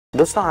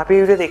दोस्तों आप ये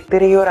वीडियो देखते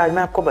रहिए और आज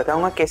मैं आपको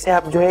बताऊंगा कैसे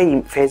आप जो है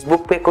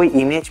फेसबुक पे कोई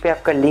इमेज पे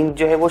आपका लिंक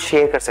जो है वो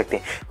शेयर कर सकते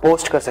हैं,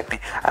 पोस्ट कर सकते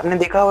हैं। आपने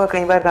देखा होगा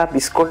कई बार आप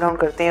स्क्रॉल डाउन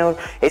करते हैं और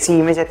ऐसी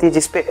इमेज आती है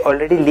जिसपे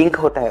ऑलरेडी लिंक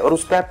होता है और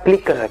उस पर आप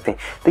क्लिक कर सकते हैं।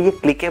 तो ये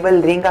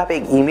क्लिकेबल लिंक आप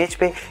एक इमेज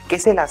पे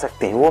कैसे ला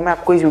सकते हैं वो मैं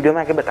आपको इस वीडियो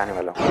में आगे बताने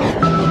वाला हूँ।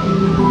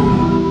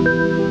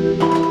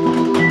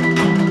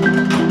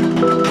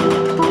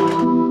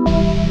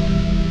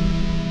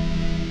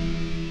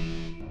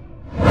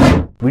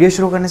 वीडियो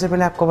शुरू करने से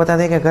पहले आपको बता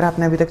दें कि अगर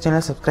आपने अभी तक चैनल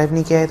सब्सक्राइब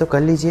नहीं किया है तो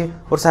कर लीजिए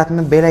और साथ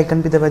में बेल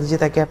आइकन भी दबा दीजिए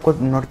ताकि आपको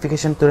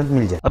नोटिफिकेशन तुरंत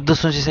मिल जाए। अब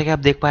दोस्तों जैसे कि आप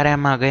देख पा रहे हैं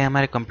हम आ गए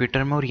हमारे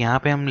कंप्यूटर में और यहाँ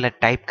पे हम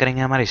टाइप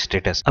करेंगे हमारे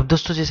स्टेटस। अब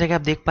दोस्तों जैसे कि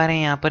आप देख पा रहे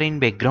हैं यहाँ पर इन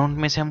बैकग्राउंड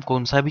में से हम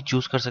कौन सा भी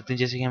चूज कर सकते हैं।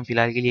 जैसे कि हम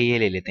फिलहाल के लिए ये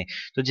ले लेते हैं।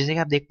 तो जैसे कि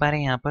आप देख पा रहे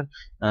हैं यहाँ पर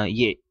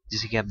ये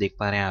जैसे कि आप देख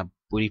पा रहे हैं आप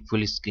पूरी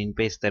फुल स्क्रीन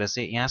पे इस तरह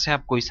से यहाँ से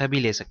आप कोई सा भी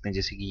ले सकते हैं।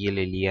 जैसे कि ये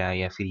ले लिया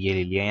या फिर ये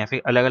ले लिया या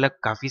फिर अलग अलग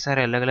काफ़ी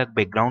सारे अलग अलग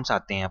बैकग्राउंड्स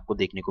आते हैं आपको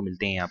देखने को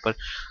मिलते हैं यहाँ पर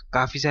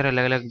काफ़ी सारे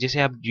अलग अलग। जैसे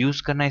आप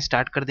यूज़ करना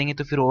स्टार्ट कर देंगे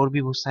तो फिर और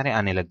भी बहुत सारे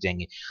आने लग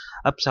जाएंगे।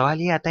 अब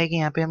सवाल ये आता है कि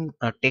यहाँ पे हम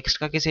टेक्स्ट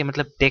का कैसे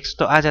मतलब टेक्स्ट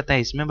तो आ जाता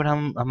है इसमें बट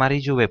हम हमारी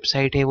जो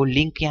वेबसाइट है वो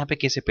लिंक यहाँ पे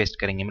कैसे पेस्ट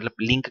करेंगे मतलब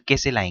लिंक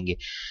कैसे लाएंगे।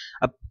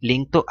 अब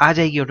लिंक तो आ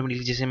जाएगी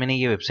ऑटोमेटिकली। जैसे मैंने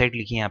ये वेबसाइट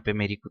लिखी है यहाँ पे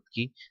मेरी खुद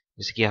की,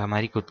 जैसे कि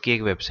हमारी खुद की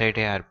एक वेबसाइट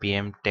है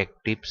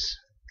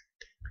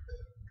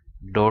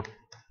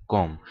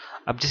rpmtechtips.com।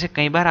 अब जैसे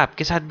कई बार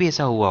आपके साथ भी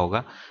ऐसा हुआ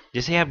होगा,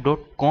 जैसे आप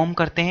 .com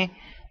करते हैं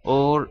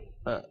और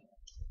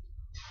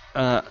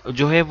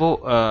जो है वो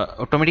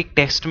ऑटोमेटिक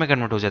टेक्स्ट में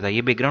कन्वर्ट हो जाता है।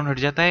 ये बैकग्राउंड हट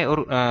जाता है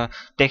और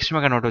टेक्स्ट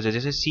में कन्वर्ट हो जाता है।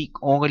 जैसे सी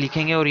ओ का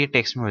लिखेंगे और ये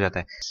टेक्स्ट में हो जाता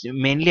है।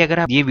 मेनली अगर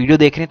आप ये वीडियो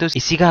देख रहे हैं तो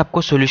इसी का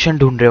आपको सॉल्यूशन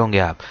ढूंढ रहे होंगे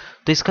आप।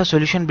 तो इसका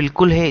सॉल्यूशन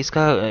बिल्कुल है,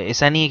 इसका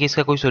ऐसा नहीं है कि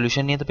इसका कोई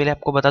सॉल्यूशन नहीं है। तो पहले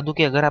आपको बता दूं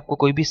कि अगर आपको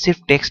कोई भी सिर्फ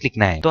टेक्स्ट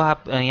लिखना है तो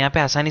आप यहाँ पे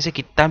आसानी से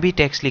कितना भी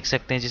टेक्स्ट लिख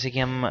सकते हैं। जैसे कि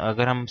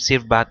अगर हम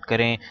सिर्फ बात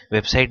करें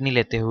वेबसाइट नहीं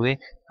लेते हुए,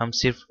 हम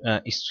सिर्फ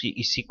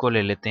इसी को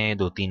ले लेते हैं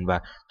 2-3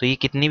 बार तो ये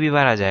कितनी भी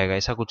बार आ जाएगा।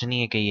 ऐसा कुछ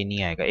नहीं है कि ये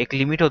नहीं आएगा, एक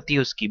लिमिट होती है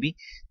उसकी भी।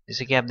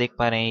 जैसे कि आप देख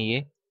पा रहे हैं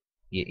ये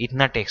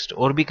इतना टेक्स्ट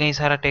और भी कई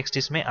सारा टेक्स्ट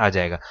इसमें आ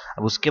जाएगा।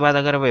 अब उसके बाद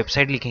अगर आप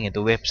वेबसाइट लिखेंगे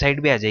तो वेबसाइट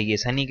भी आ जाएगी,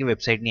 ऐसा नहीं कि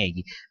वेबसाइट नहीं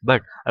आएगी।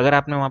 बट अगर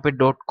आपने वहाँ पे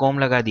 .com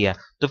लगा दिया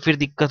तो फिर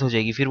दिक्कत हो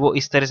जाएगी। फिर वो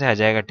इस तरह से आ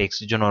जाएगा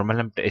टेक्स्ट जो नॉर्मल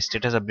हम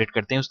स्टेटस अपडेट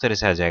करते हैं उस तरह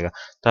से आ जाएगा।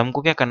 तो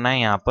हमको क्या करना है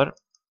यहाँ पर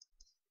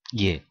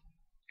ये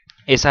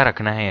ऐसा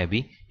रखना है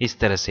अभी इस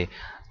तरह से।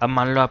 अब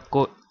मान लो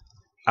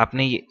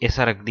आपने ये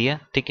ऐसा रख दिया,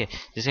 ठीक है।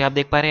 जैसे आप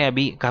देख पा रहे हैं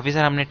अभी काफ़ी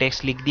सारा हमने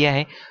टेक्स्ट लिख दिया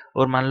है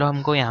और मान लो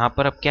हमको यहाँ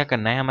पर अब क्या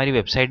करना है, हमारी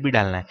वेबसाइट भी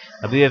डालना है।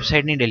 अभी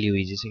वेबसाइट नहीं डली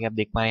हुई, जैसे कि आप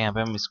देख पा रहे हैं यहाँ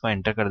पे हम इसको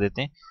एंटर कर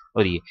देते हैं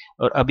और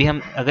अभी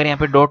हम अगर यहाँ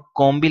पे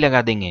 .com भी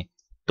लगा देंगे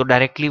तो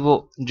डायरेक्टली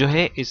वो जो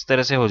है इस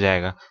तरह से हो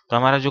जाएगा। तो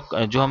हमारा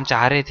जो हम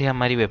चाह रहे थे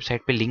हमारी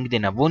वेबसाइट पे लिंक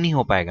देना वो नहीं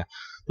हो पाएगा।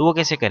 तो वो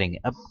कैसे करेंगे,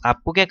 अब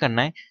आपको क्या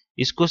करना है,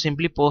 इसको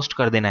सिंपली पोस्ट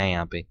कर देना है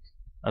यहाँ पे।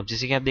 अब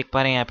जैसे कि आप देख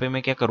पा रहे हैं यहाँ पे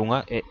मैं क्या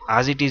करूंगा,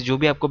 आज इट इज जो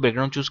भी आपको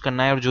बैकग्राउंड चूज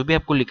करना है और जो भी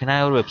आपको लिखना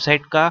है और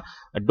वेबसाइट का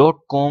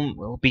 .com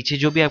पीछे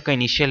जो भी आपका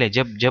इनिशियल है,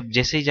 जब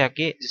जैसे ही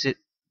जाके जैसे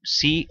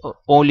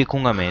CO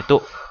लिखूंगा मैं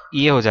तो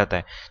ये हो जाता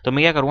है। तो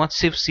मैं क्या करूंगा,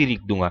 सिर्फ सी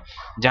लिख दूंगा।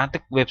 जहां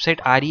तक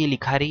वेबसाइट आ रही है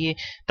लिखा रही है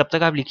तब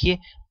तक आप लिखिए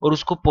और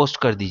उसको पोस्ट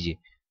कर दीजिए।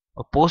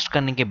 और पोस्ट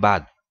करने के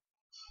बाद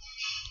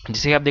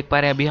जैसे कि आप देख पा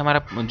रहे हैं अभी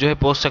हमारा जो है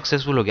पोस्ट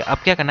सक्सेसफुल हो गया। अब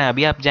क्या करना है,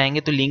 अभी आप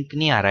जाएंगे तो लिंक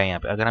नहीं आ रहा है यहाँ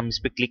पे, अगर हम इस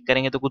पे क्लिक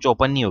करेंगे तो कुछ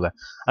ओपन नहीं होगा।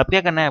 अब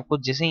क्या करना है आपको,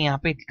 जैसे यहाँ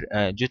पे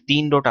जो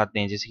 3 डॉट आते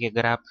हैं, जैसे कि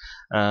अगर आप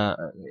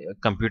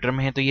कंप्यूटर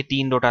में है तो ये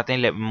 3 डॉट आते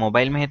हैं,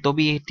 मोबाइल में है तो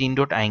भी ये 3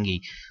 डॉट आएंगे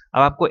ही।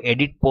 अब आपको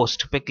एडिट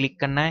पोस्ट पे क्लिक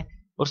करना है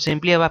और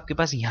सिंपली अब आपके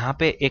पास यहाँ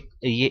पे एक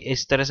ये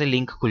इस तरह से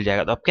लिंक खुल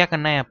जाएगा। तो अब क्या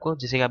करना है आपको,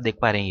 जैसे कि आप देख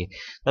पा रहे हैं ये,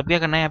 तो अब क्या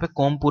करना है, यहाँ पे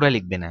कॉम पूरा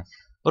लिख देना है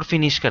और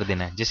फिनिश कर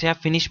देना है। जैसे आप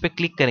फिनिश पे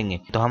क्लिक करेंगे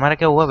तो हमारा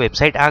क्या हुआ,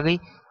 वेबसाइट आ गई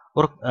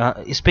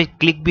और इस पे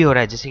क्लिक भी हो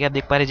रहा है। जैसे कि आप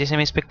देख पा रहे हैं जैसे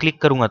मैं इस पे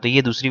क्लिक करूंगा तो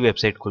ये दूसरी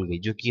वेबसाइट खुल गई,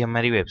 जो कि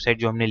हमारी वेबसाइट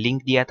जो हमने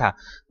लिंक दिया था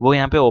वो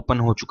यहाँ पे ओपन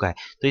हो चुका है।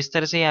 तो इस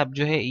तरह से आप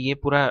जो है ये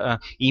पूरा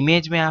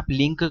इमेज में आप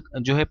लिंक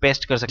जो है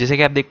पेस्ट कर सकते हैं। जैसे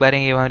कि आप देख पा रहे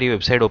हैं ये हमारी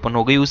वेबसाइट ओपन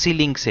हो गई उसी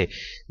लिंक से,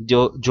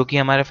 जो कि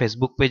हमारे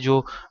फेसबुक पे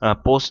जो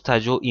पोस्ट था,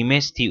 जो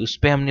इमेज थी उस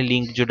पर हमने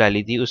लिंक जो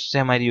डाली थी उससे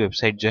हमारी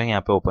वेबसाइट जो है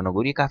यहाँ पे ओपन हो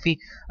गई। ये काफ़ी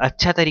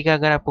अच्छा तरीका,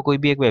 अगर आपको कोई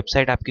भी एक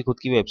वेबसाइट, आपकी खुद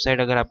की वेबसाइट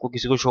अगर आपको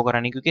किसी को शो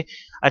करानी, क्योंकि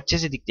अच्छे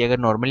से दिखती है। अगर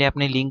नॉर्मली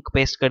आपने लिंक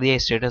पेस्ट कर दिया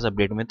स्टेटस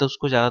अपडेट में तो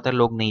उसको ज़्यादातर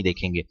लोग नहीं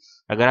देखेंगे।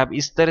 अगर आप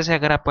इस तरह से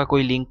अगर आपका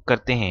कोई लिंक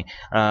करते हैं,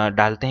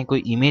 डालते हैं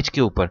कोई इमेज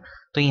के ऊपर,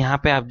 तो यहाँ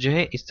पे आप जो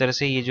है इस तरह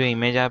से ये जो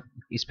इमेज आप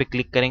इस पे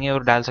क्लिक करेंगे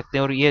और डाल सकते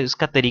हैं। और ये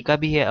इसका तरीका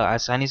भी है,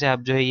 आसानी से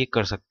आप जो है ये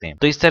कर सकते हैं।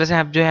 तो इस तरह से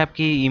आप जो है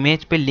आपकी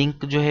इमेज पे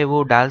लिंक जो है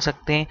वो डाल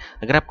सकते हैं।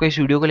 अगर आपको इस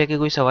वीडियो को लेकर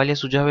कोई सवाल या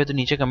सुझाव है तो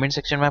नीचे कमेंट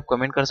सेक्शन में आप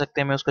कमेंट कर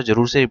सकते हैं, मैं उसका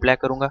जरूर से रिप्लाई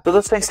करूंगा। तो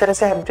दोस्तों इस तरह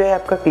से आप जो है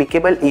आपका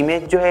क्लिकेबल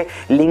इमेज जो है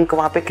लिंक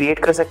वहाँ पे क्रिएट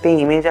कर सकते हैं,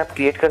 इमेज आप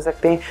क्रिएट कर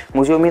सकते हैं।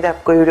 मुझे उम्मीद है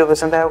आपको वीडियो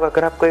पसंद आया होगा।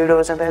 अगर आपको वीडियो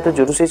पसंद आया तो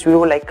जरूर से इस वीडियो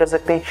को लाइक कर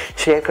सकते हैं,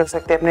 शेयर कर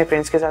सकते हैं अपने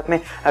फ्रेंड्स के साथ में।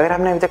 अगर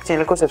आपने अभी तक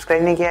चैनल को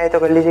सब्सक्राइब नहीं किया है तो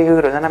कर लीजिए,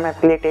 क्योंकि रोजाना मैं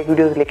आपके लिए टेक वीडियो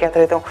लेके आता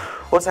रहता हूँ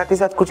और साथ ही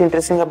साथ कुछ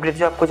इंटरेस्टिंग अपडेट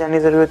जो आपको जानने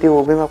की जरूरत है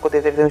वो भी मैं आपको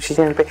देते रहता हूँ इसी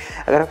चैनल पे।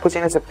 अगर आपको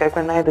चैनल सब्सक्राइब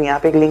करना है तो यहाँ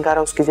पे एक लिंक आ रहा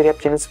है, उसके जरिए आप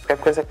चैनल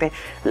सब्सक्राइब कर सकते हैं।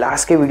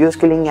 लास्ट के वीडियोस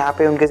के लिंक यहाँ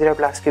पे, उनके जरिए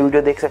आप लास्ट के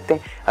वीडियो देख सकते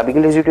हैं। अभी के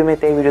लिए इस वीडियो में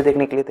इतना ही। वीडियो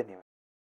देखने के लिए धन्यवाद।